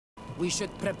We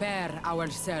should prepare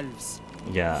ourselves.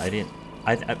 Yeah, I didn't.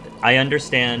 I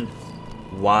understand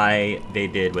why they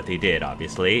did what they did.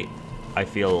 Obviously, I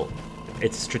feel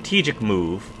it's a strategic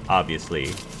move, obviously,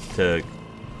 to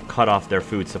cut off their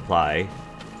food supply.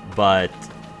 But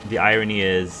the irony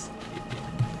is,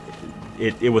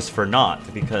 it was for naught,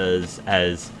 because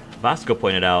as Vasco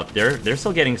pointed out, they're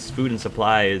still getting food and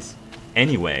supplies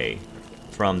anyway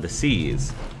from the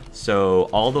seas. So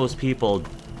all those people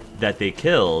that they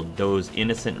killed, those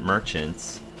innocent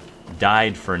merchants,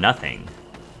 died for nothing.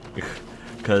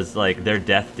 Because, like, their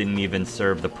death didn't even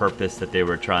serve the purpose that they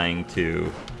were trying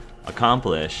to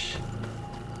accomplish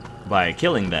by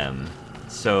killing them.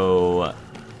 So,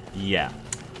 yeah.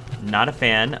 Not a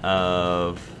fan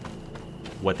of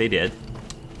what they did,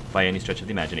 by any stretch of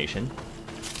the imagination.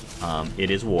 It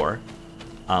is war.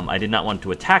 I did not want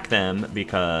to attack them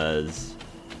because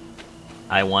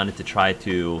I wanted to try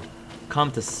to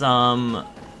come to some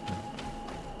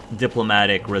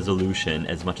diplomatic resolution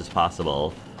as much as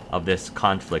possible of this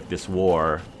conflict, this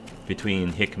war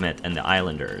between Hikmet and the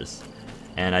Islanders.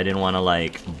 And I didn't want to,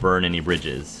 like, burn any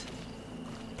bridges,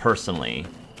 personally,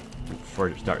 for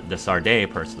the Sarday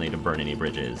personally, to burn any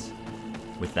bridges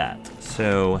with that.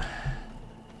 So,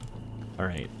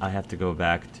 alright, I have to go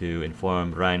back to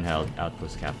inform Reinheld,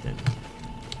 outpost captain.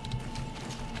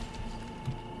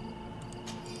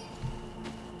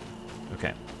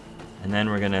 Okay, and then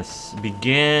we're gonna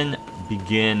begin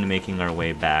making our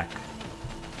way back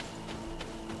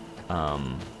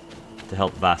to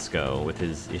help Vasco with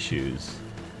his issues,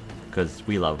 because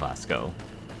we love Vasco,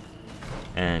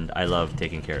 and I love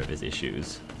taking care of his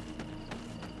issues.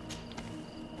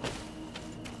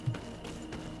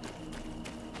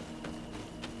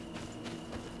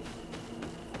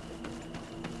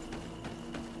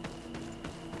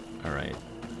 Alright.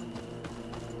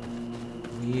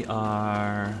 We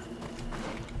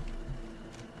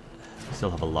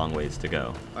still have a long ways to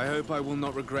go. I hope I will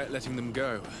not regret letting them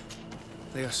go.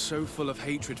 They are so full of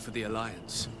hatred for the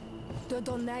Alliance. The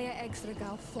Donaya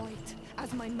Exregal fought,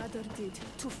 as my mother did,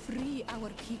 to free our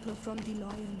people from the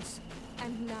lions.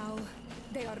 And now,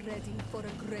 they are ready for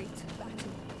a great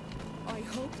battle. I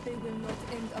hope they will not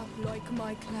end up like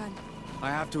my clan. I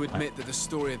have to admit that the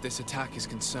story of this attack is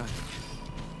concerning.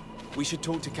 We should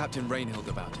talk to Captain Reinhild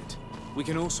about it. We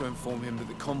can also inform him that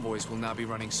the convoys will now be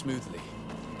running smoothly.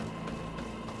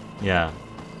 Yeah.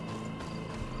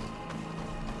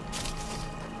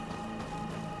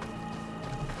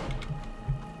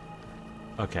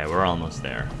 Okay, we're almost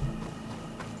there.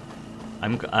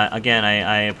 Again,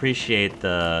 I appreciate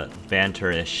the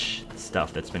banter-ish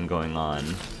stuff that's been going on.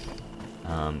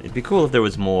 It'd be cool if there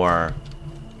was more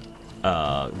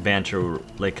banter,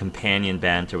 like companion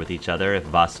banter with each other. If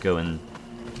Vasco and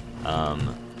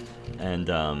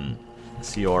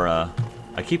Siora,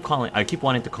 I keep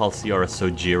wanting to call Siora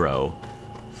Sojiro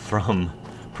from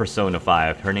Persona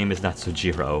 5. Her name is not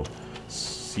Sojiro,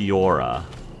 Siora.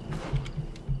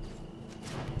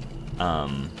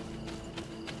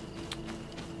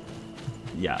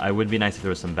 Yeah, it would be nice if there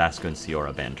was some Vasco and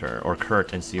Siora banter, or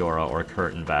Kurt and Siora, or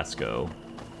Kurt and Vasco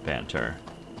banter.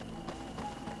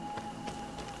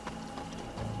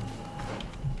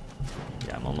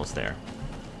 Yeah, I'm almost there.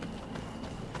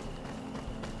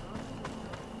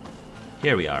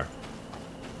 Here we are.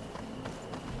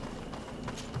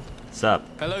 What's up?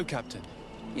 Hello, Captain.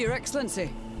 Your Excellency,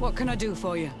 what can I do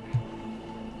for you?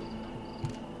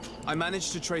 I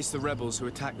managed to trace the rebels who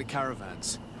attacked the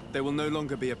caravans. They will no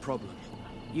longer be a problem.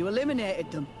 You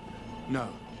eliminated them. No,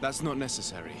 that's not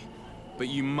necessary. But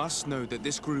you must know that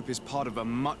this group is part of a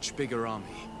much bigger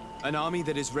army. An army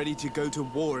that is ready to go to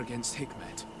war against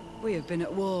Hikmet. We have been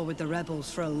at war with the rebels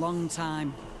for a long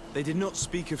time. They did not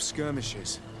speak of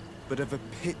skirmishes, but of a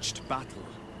pitched battle.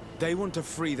 They want to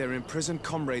free their imprisoned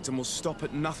comrades and will stop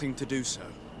at nothing to do so.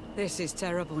 This is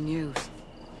terrible news.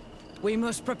 We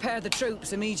must prepare the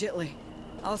troops immediately.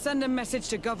 I'll send a message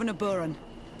to Governor Buran.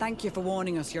 Thank you for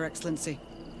warning us, Your Excellency.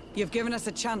 You've given us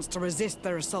a chance to resist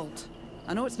their assault.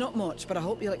 I know it's not much, but I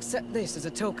hope you'll accept this as a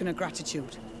token of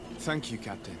gratitude. Thank you,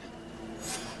 Captain.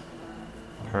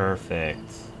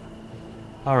 Perfect.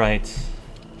 Alright.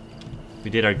 We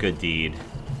did our good deed.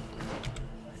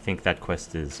 I think that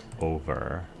quest is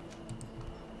over.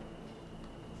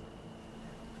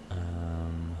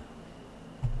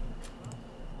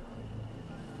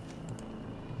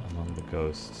 Among the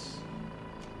ghosts.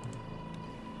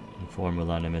 Inform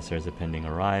Mulan emissaries of pending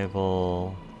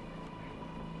arrival.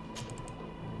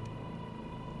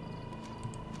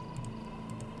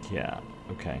 Yeah,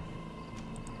 okay.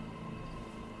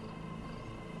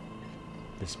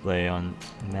 Display on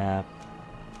map.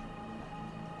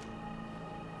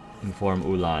 Inform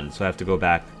Ulan. So I have to go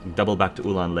back, double back to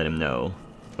Ulan, let him know.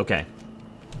 Okay.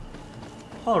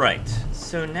 Alright,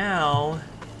 so now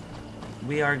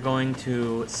we are going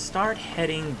to start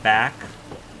heading back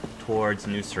towards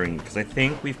New Serene, because I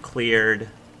think we've cleared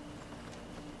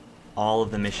all of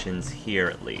the missions here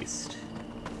at least.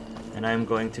 And I'm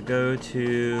going to go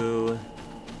to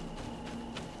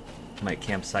my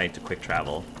campsite to quick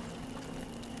travel.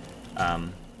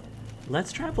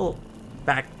 Let's travel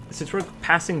back, since we're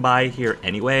passing by here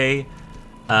anyway.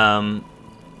 Camp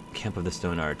of the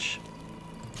Stone Arch.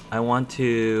 I want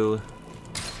to...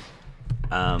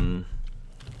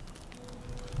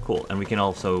 cool, and we can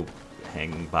also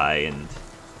hang by and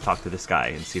talk to this guy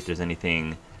and see if there's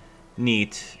anything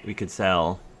neat we could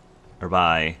sell, or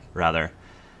buy, rather.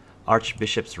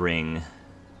 Archbishop's Ring.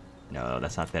 No,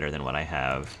 that's not better than what I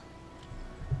have.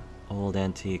 Old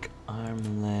antique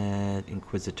armlet,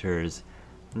 Inquisitor's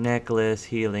necklace,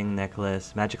 healing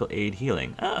necklace, magical aid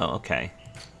healing. Oh, okay.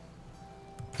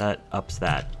 That ups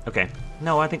that. Okay,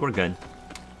 no, I think we're good.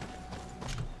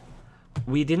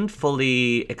 We didn't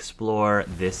fully explore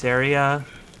this area,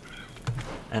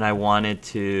 and I wanted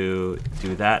to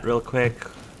do that real quick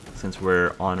since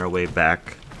we're on our way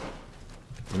back.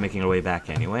 We're making our way back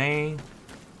anyway.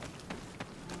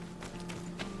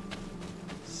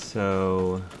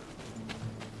 So...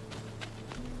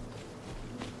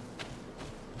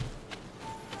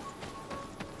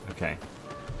 okay.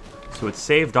 So it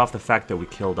saved off the fact that we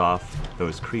killed off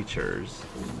those creatures.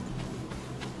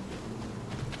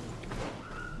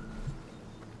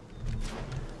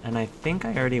 And I think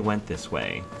I already went this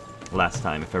way last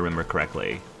time, if I remember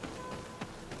correctly.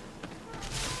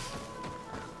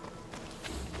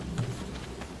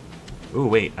 Ooh,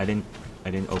 wait, I didn't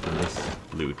open this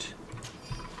loot.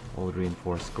 Old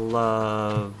reinforced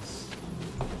gloves.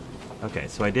 Okay,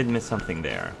 so I did miss something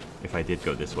there, if I did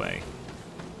go this way.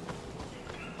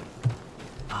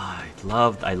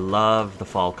 I love the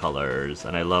fall colors,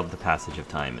 and I love the passage of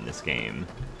time in this game.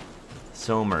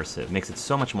 So immersive, makes it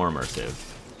so much more immersive.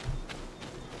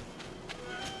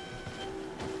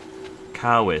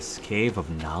 Kawis, Cave of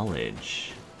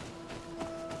Knowledge.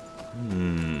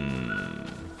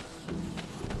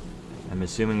 I'm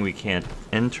assuming we can't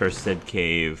enter said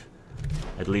cave,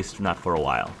 at least not for a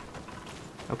while.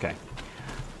 Okay.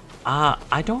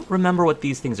 I don't remember what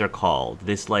these things are called.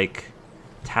 This, like,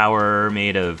 tower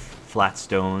made of flat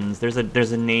stones. There's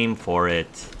a name for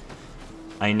it.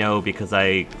 I know because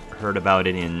I heard about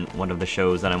it in one of the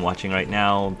shows that I'm watching right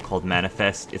now called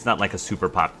Manifest. It's not like a super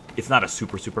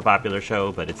popular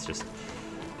show, but it's just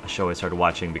a show I started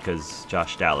watching because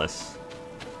Josh Dallas,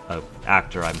 an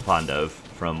actor I'm fond of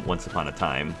from Once Upon a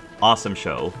Time. Awesome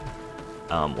show.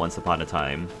 Once Upon a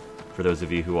Time. For those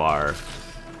of you who are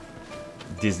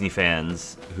Disney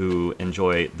fans who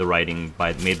enjoy the writing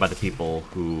made by the people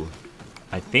who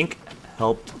I think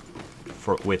helped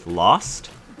with Lost,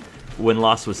 when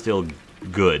Lost was still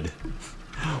good.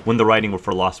 When the writing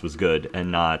for Lost was good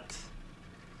and not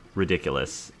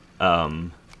ridiculous.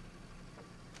 Did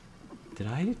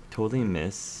I totally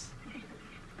miss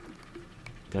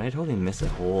a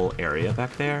whole area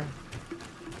back there?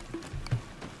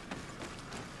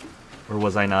 Or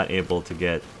was I not able to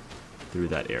get through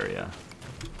that area?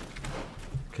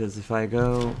 Because if I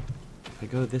go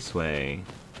this way,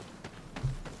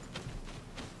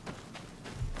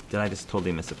 did I just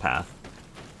totally miss a path?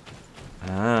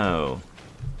 Oh.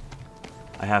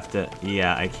 I have to,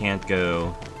 yeah, I can't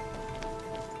go.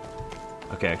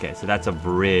 Okay, so that's a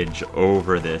bridge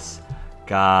over this.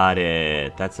 Got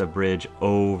it. That's a bridge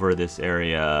over this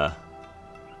area.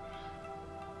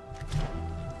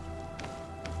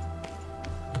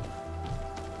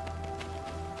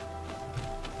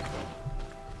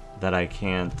 That I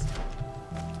can't...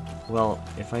 Well,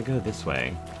 if I go this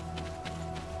way...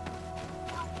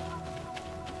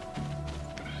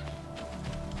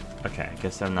 Okay, I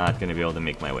guess I'm not going to be able to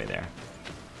make my way there.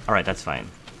 Alright, that's fine.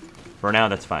 For now,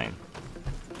 that's fine.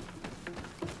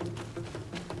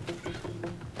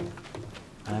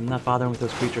 I'm not bothering with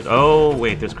those creatures. Oh,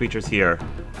 wait, there's creatures here.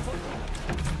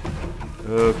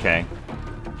 Okay.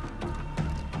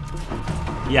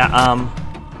 Yeah,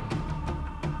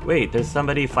 wait, there's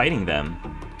somebody fighting them.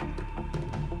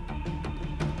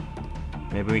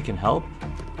 Maybe we can help?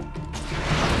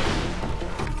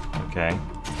 Okay.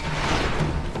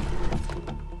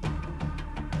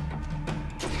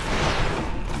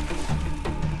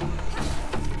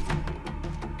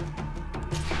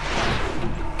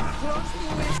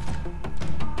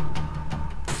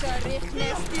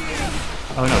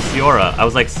 Oh no, Siora. I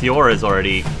was like, Siora is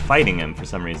already fighting him for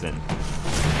some reason.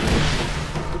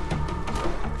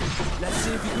 Let's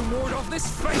see if you can ward off this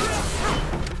fate.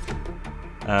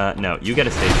 No, you get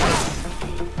a stasis.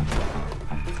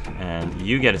 And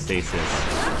you get a stasis.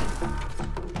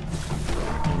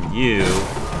 And you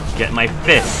get my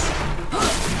fist.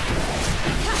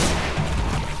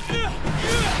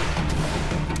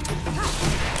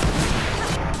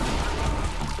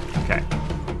 Okay.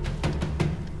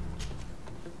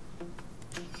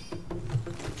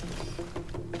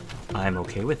 I'm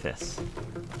okay with this.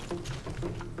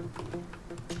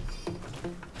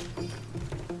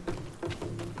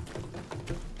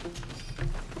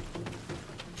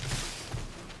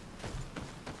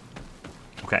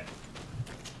 Okay.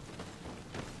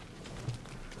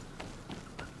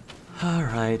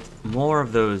 Alright, more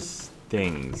of those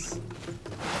things.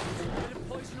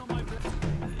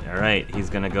 Alright, he's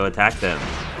gonna go attack them.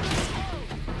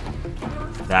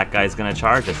 That guy's gonna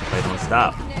charge us if I don't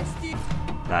stop.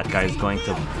 That guy's going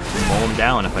to mow him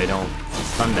down if I don't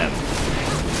stun them.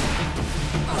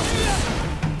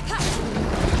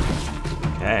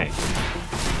 Okay.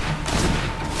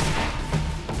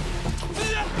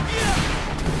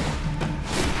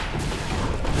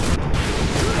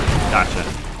 Gotcha.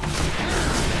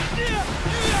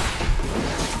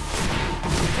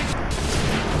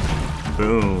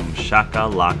 Boom. Shaka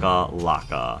laka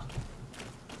laka.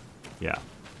 Yeah.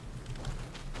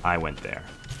 I went there.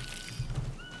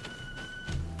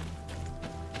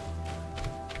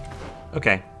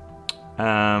 Okay.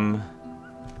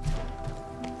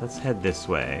 Let's head this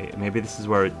way. Maybe this is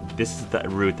the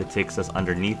route that takes us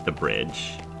underneath the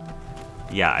bridge.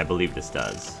 Yeah, I believe this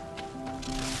does.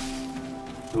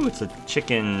 Ooh, it's a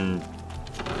chicken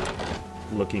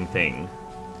looking thing.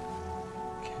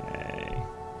 Okay.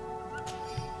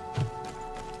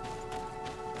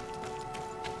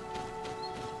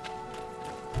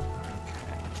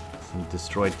 Okay. Some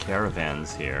destroyed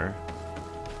caravans here.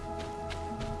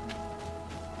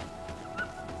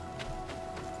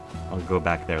 I'll go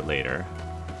back there later.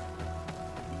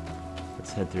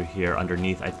 Let's head through here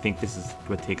underneath. I think this is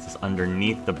what takes us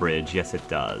underneath the bridge. Yes, it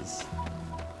does.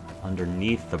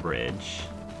 Underneath the bridge.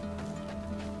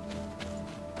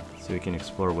 So we can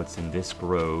explore what's in this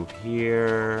grove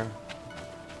here.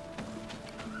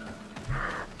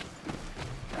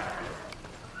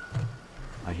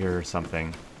 I hear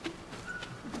something.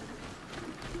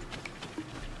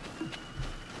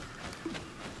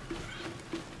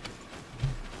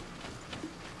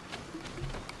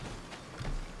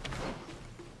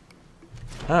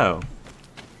 Oh.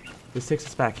 This takes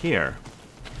us back here.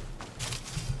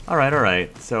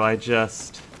 Alright. So I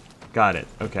just got it.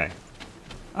 Okay.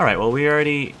 Alright, well we've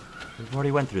already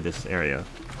went through this area.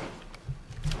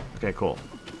 Okay, cool.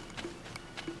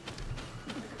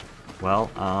 Well,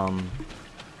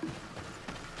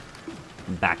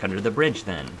 back under the bridge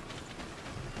then.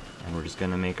 And we're just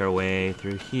gonna make our way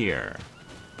through here.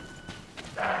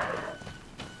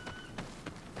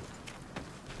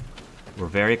 We're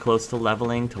very close to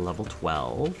leveling to level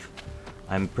 12.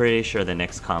 I'm pretty sure the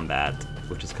next combat,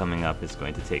 which is coming up, is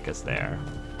going to take us there.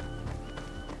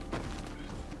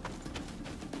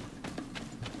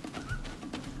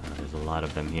 Oh, there's a lot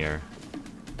of them here.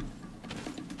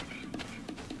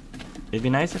 It'd be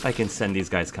nice if I can send these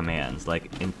guys commands,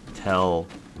 like tell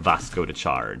Vasco to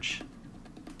charge.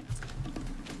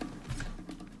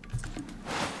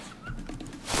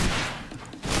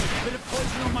 Bit of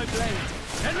poison on my blade.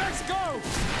 And let's go!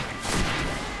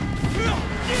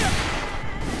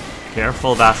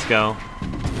 Careful, Vasco.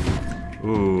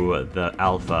 Ooh, the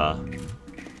alpha.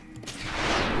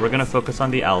 We're gonna focus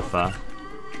on the alpha.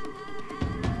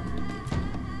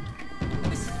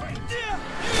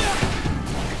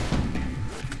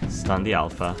 Stun the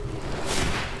alpha.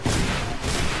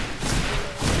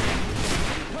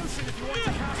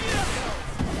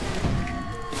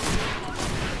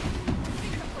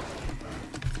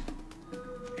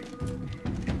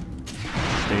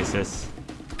 Stasis.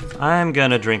 I'm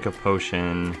gonna drink a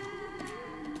potion.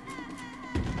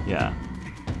 Yeah.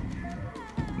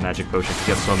 Magic potions, you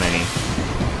get so many.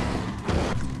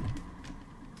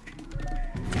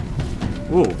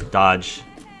 Ooh, dodge.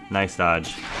 Nice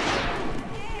dodge.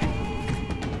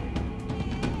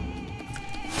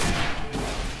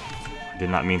 Did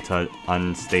not mean to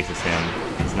unstasis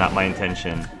him. It's not my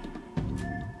intention.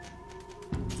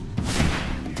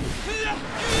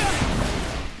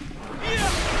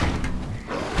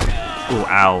 Ooh,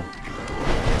 ow.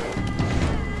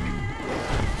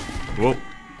 Whoop.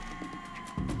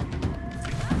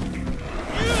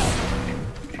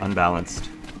 Unbalanced.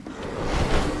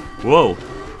 Whoa.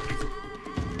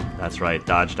 That's right.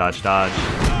 Dodge, dodge, dodge.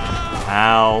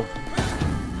 Ow.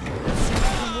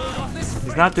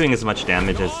 He's not doing as much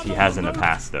damage as he has in the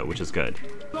past, though, which is good.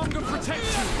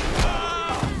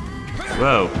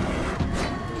 Whoa.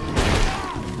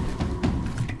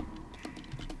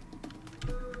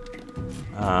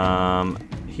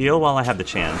 Heal while I have the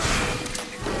chance.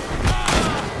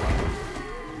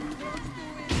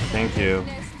 Thank you.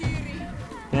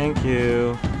 Thank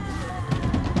you.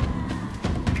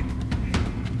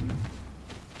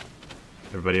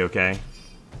 Everybody okay?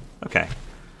 Okay.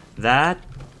 That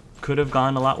could have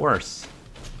gone a lot worse.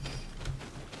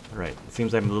 Alright, it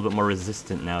seems I'm a little bit more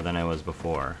resistant now than I was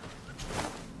before.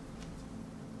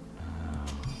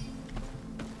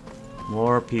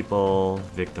 More people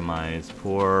victimized.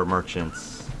 Poor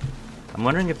merchants. I'm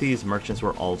wondering if these merchants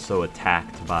were also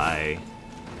attacked by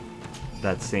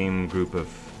that same group of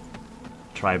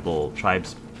tribal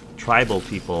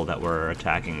people that were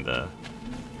attacking the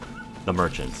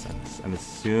merchants. I'm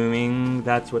assuming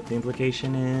that's what the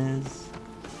implication is.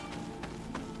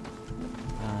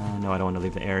 No, I don't want to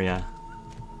leave the area.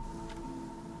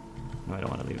 No, I don't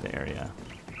want to leave the area.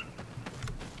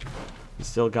 We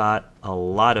still got a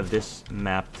lot of this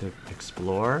map to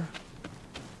explore.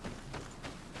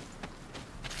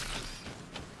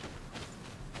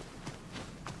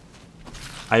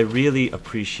 I really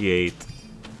appreciate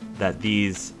that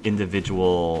these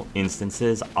individual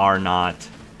instances are not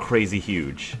crazy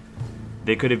huge.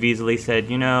 They could have easily said,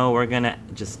 you know, we're gonna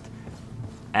just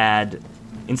add,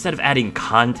 instead of adding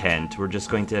content, we're just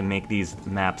going to make these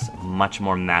maps much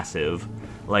more massive,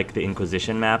 like the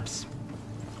Inquisition maps,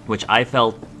 which I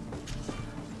felt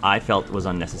was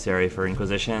unnecessary for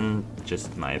Inquisition,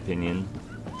 just my opinion.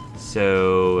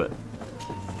 So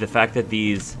the fact that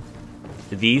these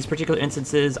particular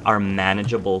instances are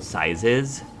manageable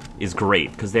sizes is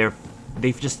great, because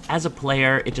they've just, as a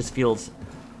player, it just feels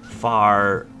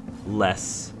far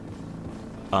less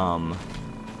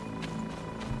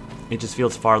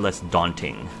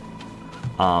daunting.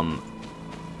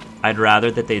 I'd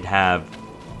rather that they'd have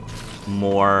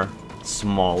more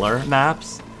smaller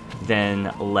maps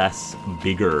than less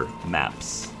bigger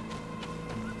maps.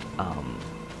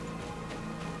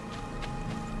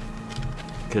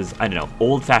 Because, I don't know,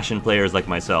 old-fashioned players like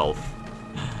myself,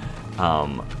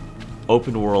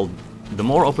 open world, the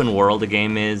more open world a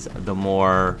game is, the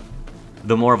more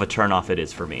of a turn-off it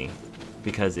is for me.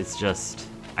 Because it's just,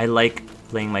 I like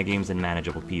playing my games in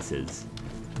manageable pieces,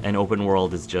 and open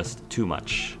world is just too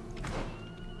much.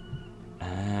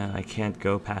 I can't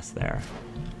go past there.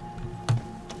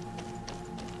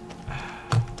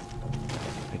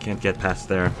 I can't get past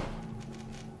there.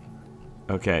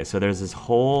 Okay, so there's this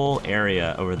whole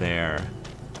area over there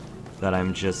that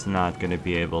I'm just not going to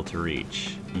be able to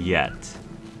reach yet.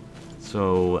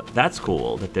 So that's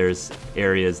cool that there's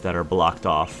areas that are blocked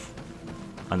off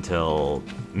until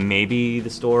maybe the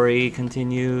story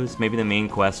continues. Maybe the main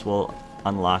quest will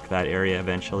unlock that area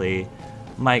eventually.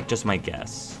 Just my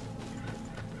guess.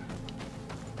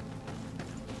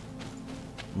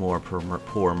 More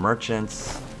poor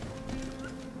merchants.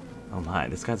 Oh my,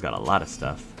 this guy's got a lot of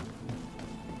stuff.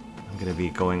 I'm gonna be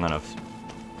going on a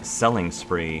selling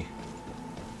spree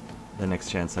the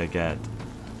next chance I get.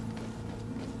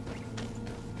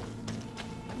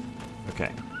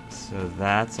 Okay, so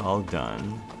that's all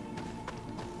done.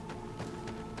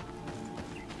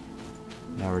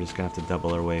 Now we're just gonna have to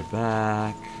double our way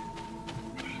back.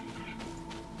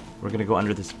 We're gonna go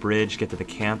under this bridge, get to the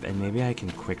camp, and maybe I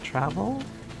can quick travel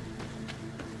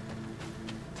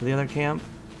to the other camp.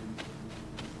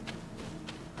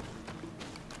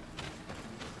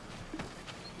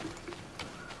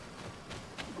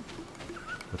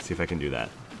 Let's see if I can do that.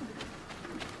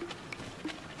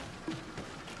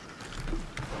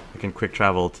 I can quick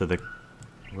travel to the...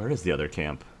 Where is the other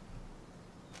camp?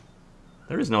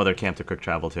 There is no other camp to quick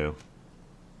travel to.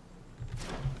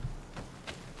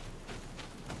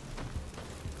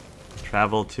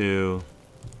 Travel to...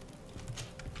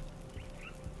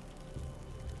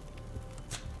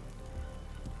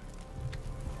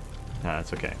 Ah,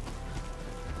 that's okay.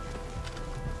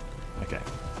 Okay.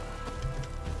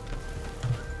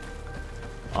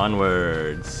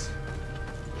 Onwards.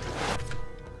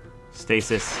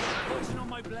 Stasis. On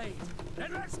my blade.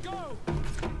 Then let's go.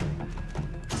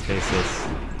 Stasis.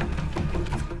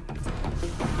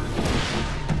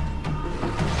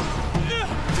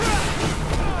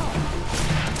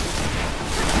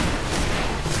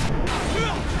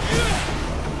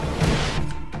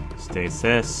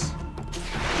 Stasis.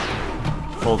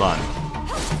 Hold on.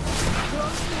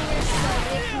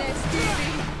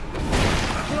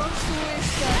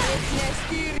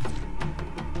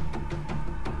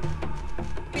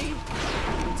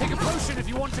 Take a potion if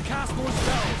you want to cast more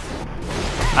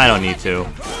spells. I don't need to.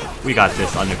 We got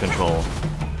this under control.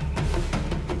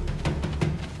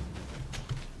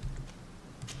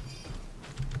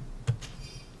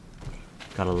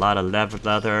 Got a lot of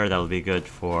leather. That'll be good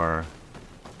for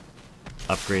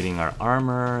upgrading our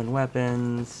armor and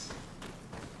weapons.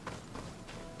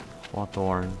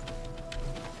 Hawthorn.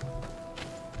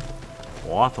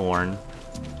 Hawthorn.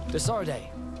 Desarde,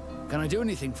 can I do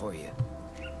anything for you?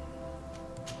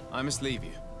 I must leave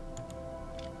you.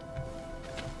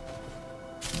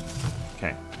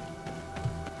 Okay.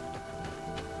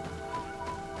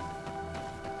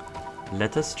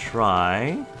 Let us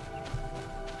try.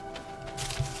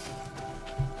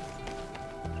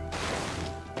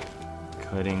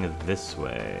 Cutting this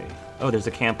way. Oh, there's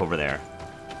a camp over there.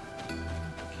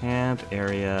 Camp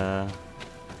area.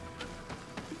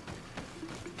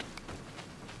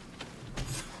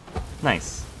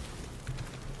 Nice.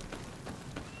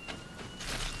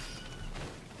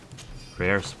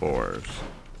 Rare spores.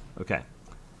 Okay.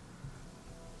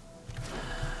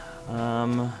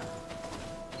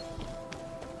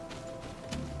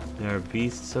 There are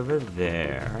beasts over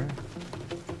there.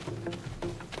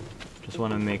 Just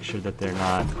want to make sure that they're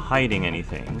not hiding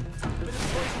anything.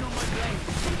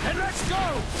 And let's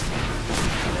go!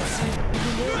 Let's see if we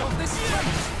can ward off this fight.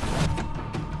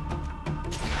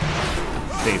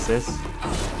 Stasis.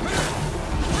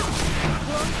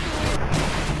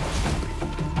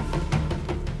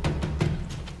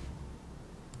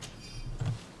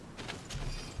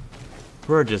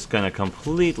 We're just gonna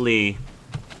completely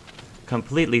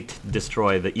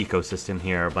destroy the ecosystem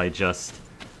here by just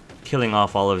killing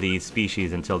off all of these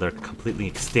species until they're completely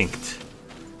extinct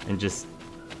and just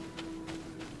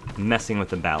messing with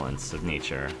the balance of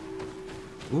nature.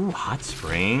 Ooh, hot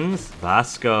springs?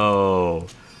 Vasco!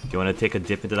 Do you want to take a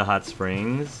dip into the hot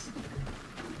springs?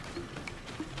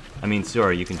 I mean,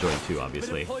 sure, you can join too,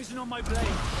 obviously. Poison on my blade.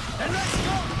 And let's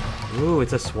go! Ooh,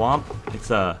 it's a swamp.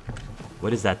 It's a...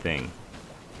 What is that thing?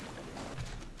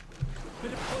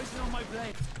 Bit of poison on my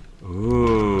blade.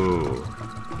 Ooh.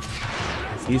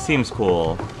 He seems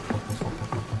cool.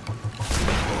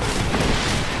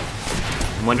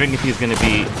 I'm wondering if he's gonna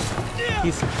be...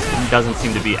 He doesn't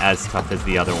seem to be as tough as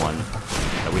the other one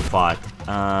that we fought.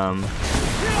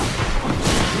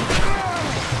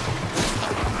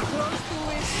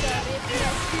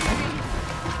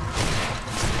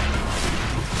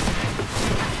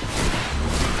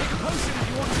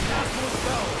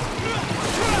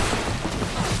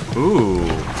 Ooh.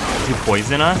 Does he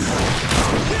poison us?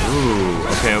 Ooh.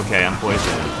 Okay, I'm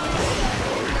poisoned.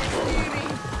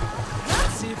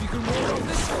 See if you can ward off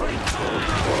this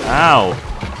fight. Ow!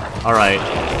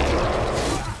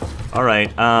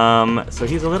 Alright, so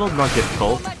he's a little more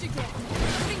difficult. But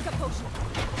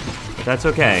that's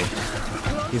okay.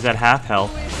 He's at half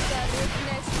health.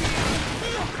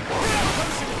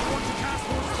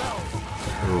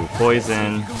 Ooh,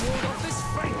 poison.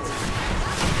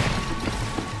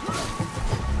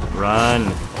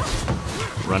 Run!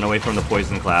 Run away from the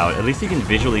poison cloud. At least you can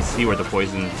visually see where the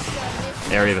poison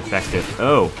area of effect is.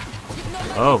 Oh!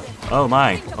 Oh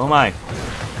my!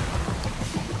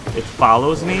 It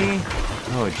follows me?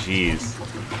 Oh jeez.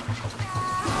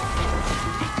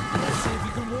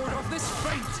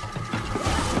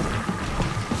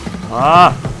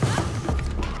 Ah!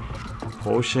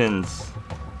 Potions.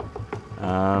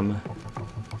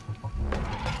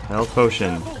 Health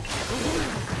potion.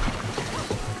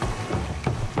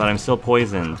 But I'm still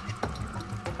poisoned.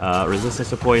 Resistance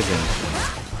to poison.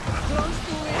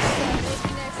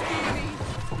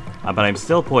 But I'm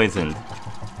still poisoned.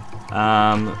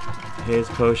 Haze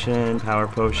potion, power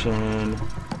potion.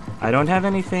 I don't have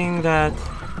anything that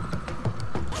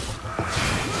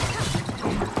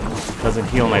doesn't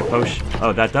heal my potion.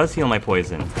 Oh, that does heal my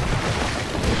poison.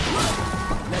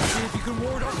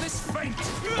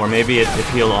 Or maybe it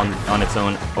healed on its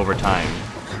own over time.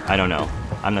 I don't know.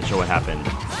 I'm not sure what happened.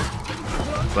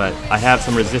 But I have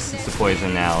some resistance to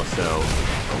poison now, so...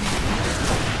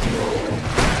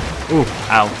 Ooh,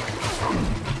 ow.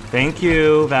 Thank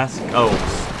you, Vasco. Oh,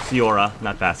 Ciora,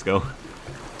 not Vasco.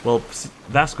 Well,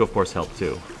 Vasco, of course, helped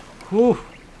too. Whew.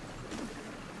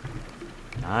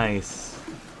 Nice.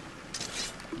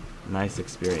 Nice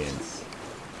experience.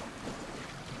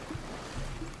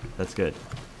 That's good.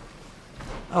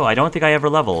 Oh, I don't think I ever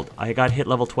leveled. I got hit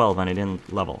level 12 and I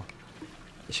didn't level.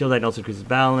 Shield Light also increases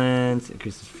balance,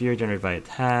 increases fear generated by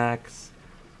attacks,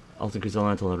 also increases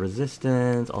elemental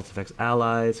resistance, also affects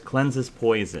allies, cleanses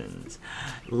poisons.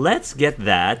 Let's get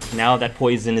that, now that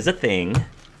poison is a thing.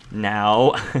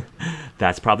 Now,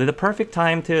 that's probably the perfect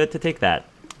time to take that.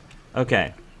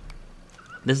 Okay.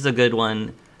 This is a good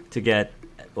one to get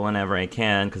whenever I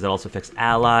can, because it also affects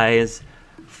allies,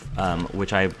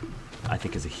 which I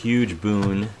think is a huge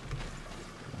boon.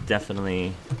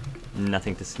 Definitely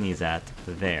nothing to sneeze at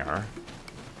there.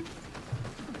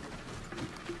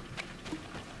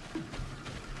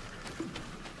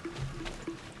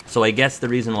 So I guess the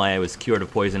reason why I was cured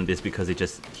of poison is because it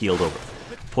just healed over.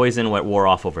 Poison wore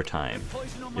off over time,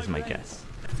 is my guess.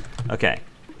 Okay,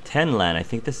 10 land. I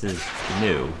think this is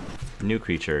new. New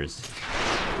creatures.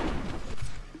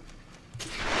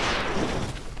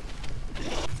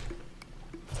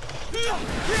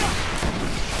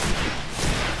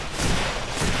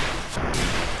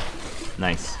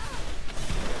 Nice.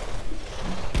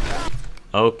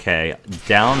 Okay,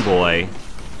 down boy.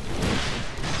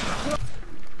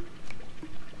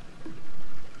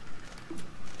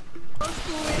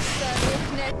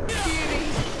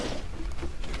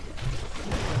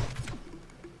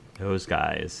 Those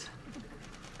guys.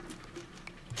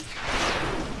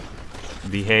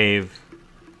 Behave.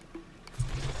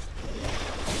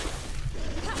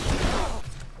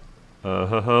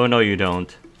 Oh, no you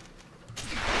don't.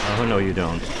 Oh, no you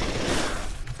don't.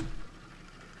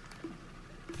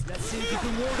 Let's see if you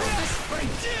can ward off this fate.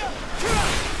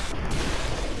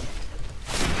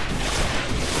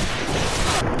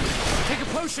 Take a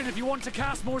potion if you want to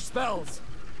cast more spells.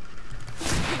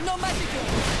 With no magic in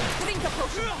it. Drink a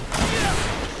potion.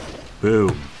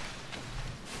 Boom.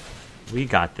 We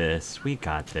got this. We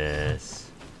got this.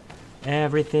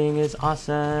 Everything is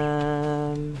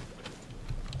awesome.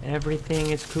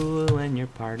 Everything is cool when you're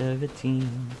part of a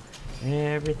team.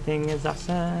 Everything is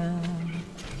awesome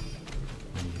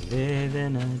when you live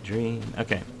in a dream.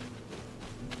 Okay.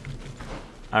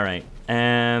 Alright.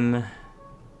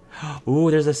 Ooh,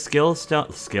 there's a skill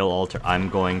altar. I'm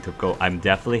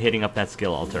definitely hitting up that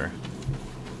skill altar.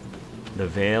 The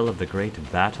Vale of the Great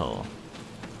Battle.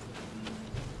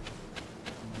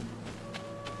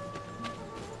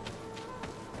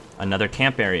 Another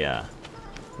camp area.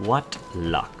 What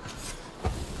luck.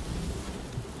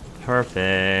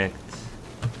 Perfect.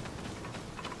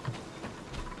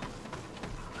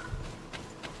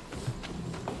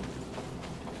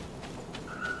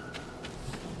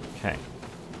 Okay.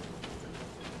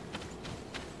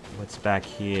 What's back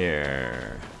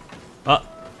here? Oh,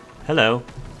 hello.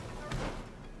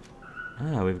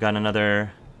 Ah, we've got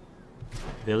another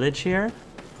village here.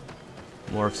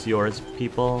 Morphs yours,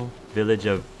 people. Village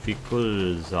of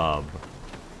Fikulzov.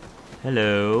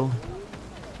 Hello.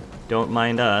 Don't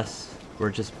mind us. We're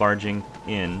just barging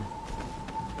in.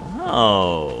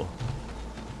 Oh.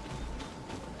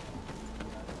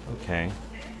 Okay.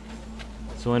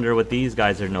 So I wonder what these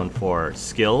guys are known for.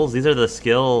 Skills? These are the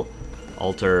skill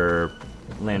altar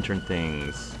lantern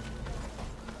things.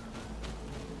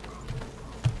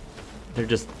 They're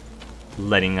just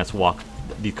letting us walk,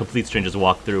 the complete strangers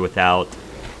walk through without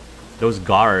those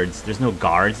guards. There's no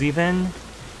guards even?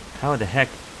 How the heck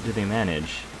do they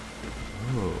manage?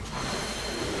 Ooh.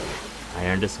 I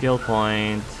earned a skill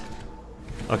point.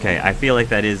 Okay, I feel like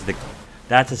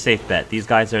that's a safe bet. These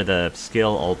guys are the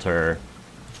skill altar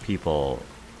people.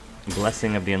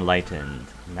 Blessing of the Enlightened.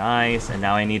 Nice, and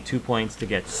now I need 2 points to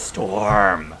get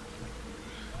Storm.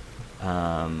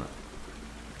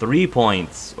 3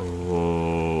 points.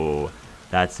 Oh,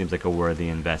 that seems like a worthy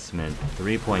investment.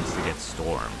 3 points to get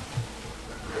Storm.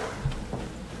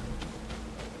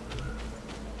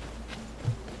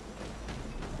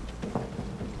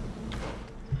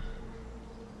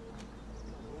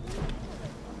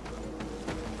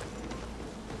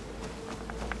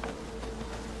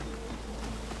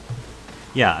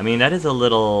 Yeah, I mean, that is a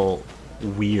little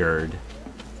weird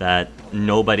that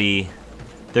nobody...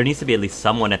 There needs to be at least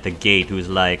someone at the gate who's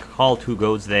like, halt, who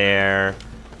goes there?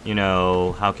 You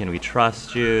know, how can we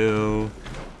trust you?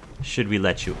 Should we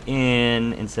let you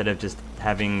in? Instead of just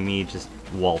having me just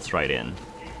waltz right in.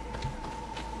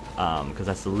 Because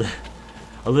that's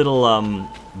a little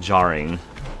jarring.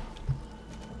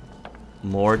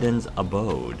 Morden's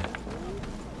Abode.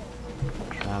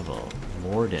 Travel.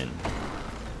 Morden.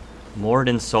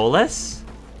 Morden Solus?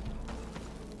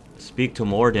 Speak to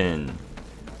Morden.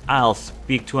 I'll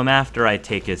speak to him after I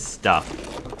take his stuff.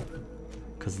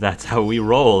 Because that's how we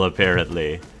roll,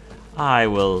 apparently. I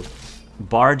will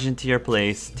barge into your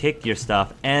place, take your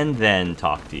stuff, and then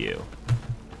talk to you.